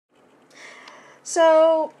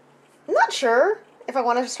So, I'm not sure if I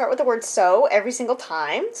want to start with the word so every single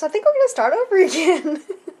time, so I think we're going to start over again.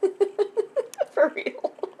 For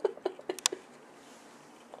real.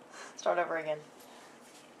 Start over again.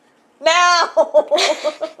 Now!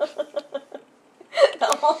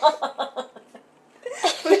 Come on.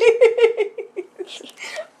 Please.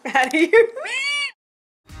 How do you mean?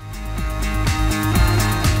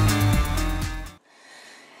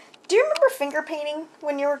 Do you remember finger painting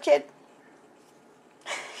when you were a kid?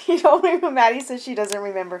 You told me when Maddie says she doesn't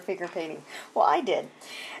remember finger painting. Well, I did.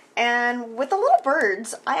 And with the little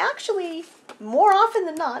birds, I actually, more often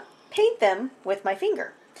than not, paint them with my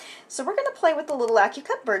finger. So we're going to play with the little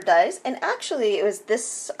AccuCut bird dies, and actually it was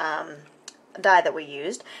this die that we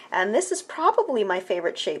used, and this is probably my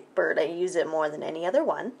favorite shaped bird. I use it more than any other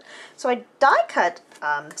one. So I die cut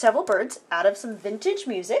several birds out of some vintage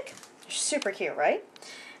music. They're super cute, right?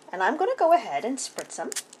 And I'm going to go ahead and spritz them.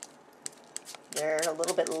 They're a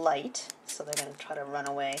little bit light, so they're going to try to run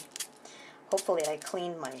away. Hopefully I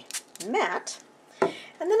cleaned my mat. And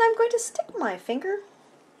then I'm going to stick my finger.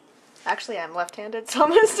 Actually, I'm left-handed, so I'm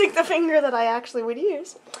going to stick the finger that I actually would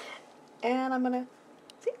use. And I'm going to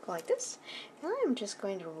think like this. And I'm just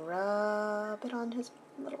going to rub it on his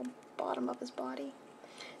little bottom of his body.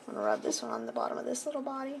 I'm going to rub this one on the bottom of this little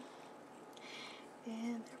body.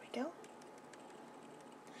 And there we go.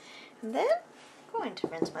 And then I'm going to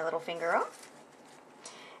rinse my little finger off.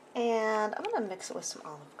 And I'm going to mix it with some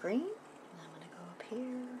olive green. And I'm going to go up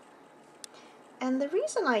here. And the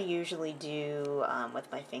reason I usually do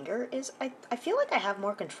with my finger is I feel like I have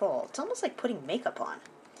more control. It's almost like putting makeup on.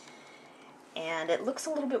 And it looks a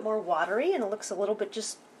little bit more watery, and it looks a little bit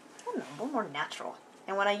just, I don't know, a little more natural.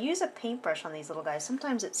 And when I use a paintbrush on these little guys,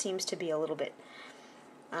 sometimes it seems to be a little bit,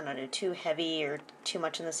 I don't know, too heavy or too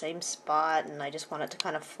much in the same spot, and I just want it to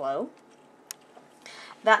kind of flow.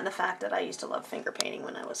 That and the fact that I used to love finger painting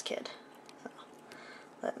when I was a kid. So,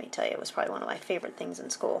 let me tell you, it was probably one of my favorite things in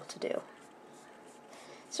school to do.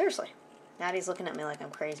 Seriously. Maddie's looking at me like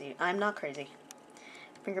I'm crazy. I'm not crazy.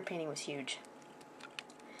 Finger painting was huge.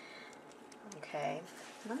 Okay,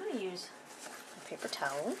 I'm going to use a paper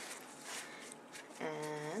towel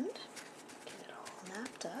and get it all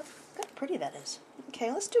napped up. Look how pretty that is. Okay,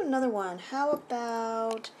 let's do another one. How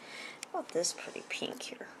about this pretty pink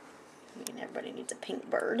here? I mean, everybody needs a pink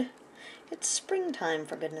bird. It's springtime,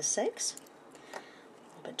 for goodness sakes. A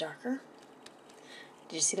little bit darker.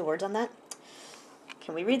 Did you see the words on that?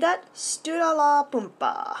 Can we read that? Studala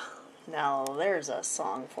Pumpa. Now, there's a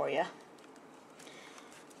song for you.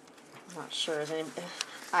 I'm not sure.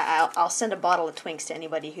 I'll send a bottle of Twinks to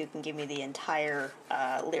anybody who can give me the entire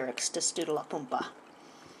lyrics to Studala Pumpa.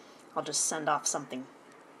 I'll just send off something.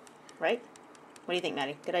 Right? What do you think,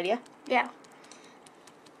 Maddie? Good idea? Yeah.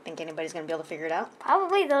 Think anybody's going to be able to figure it out?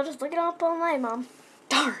 Probably. They'll just look it up online, Mom.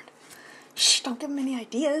 Darn! Shh, don't give them any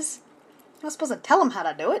ideas. I'm not supposed to tell them how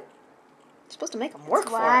to do it. You're supposed to make them work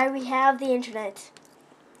for it. That's why we have the internet.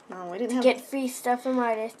 No, we didn't have... Get free stuff from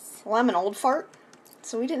artists. Well, I'm an old fart,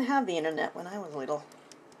 so we didn't have the internet when I was little.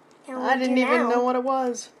 And I didn't even know what it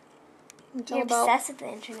was. You're obsessed with the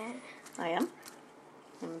internet. I am.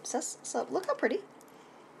 I'm obsessed. So, look how pretty.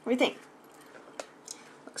 What do you think?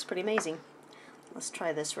 Looks pretty amazing. Let's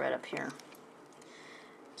try this red up here.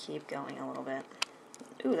 Keep going a little bit.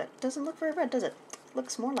 Ooh, that doesn't look very red, does it? It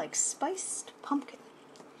looks more like spiced pumpkin.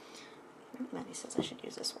 Maddie says I should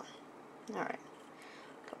use this one. Alright.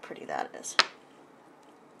 Look how pretty that is.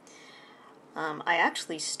 I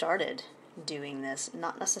actually started doing this,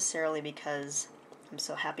 not necessarily because I'm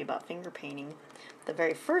so happy about finger painting. The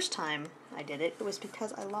very first time I did it, it was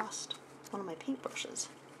because I lost one of my paintbrushes.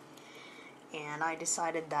 And I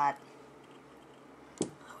decided that I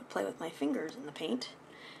would play with my fingers in the paint.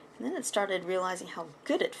 And then it started realizing how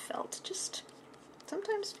good it felt. Just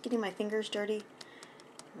sometimes getting my fingers dirty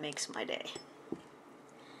makes my day.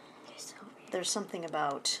 There's something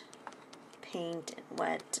about paint and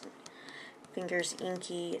wet and fingers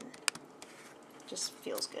inky, and it just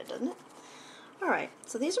feels good, doesn't it? Alright,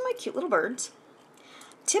 so these are my cute little birds.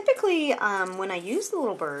 Typically, when I use the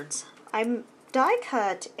little birds, I die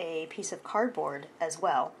cut a piece of cardboard as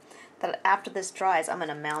well, that after this dries, I'm going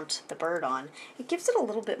to mount the bird on. It gives it a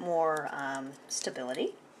little bit more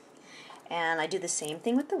stability. And I do the same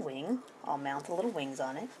thing with the wing. I'll mount the little wings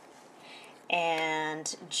on it.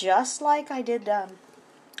 And just like I did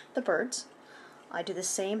the birds, I do the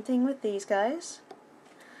same thing with these guys.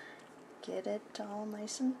 Get it all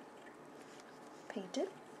nice and painted.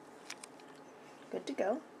 Good to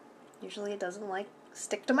go. Usually it doesn't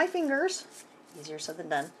stick to my fingers. Easier said than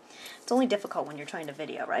done. It's only difficult when you're trying to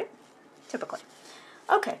video, right? Typically.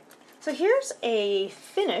 Okay, so here's a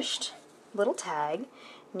finished little tag,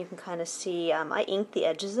 and you can kind of see I inked the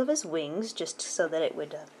edges of his wings just so that it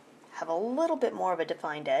would have a little bit more of a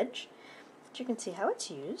defined edge. But you can see how it's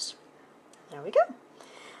used. There we go.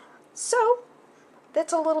 So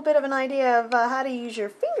that's a little bit of an idea of how to use your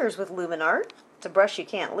fingers with Luminart. It's a brush you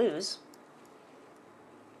can't lose.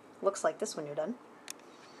 Looks like this when you're done.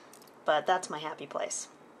 But that's my happy place.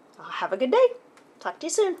 Have a good day. Talk to you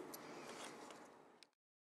soon.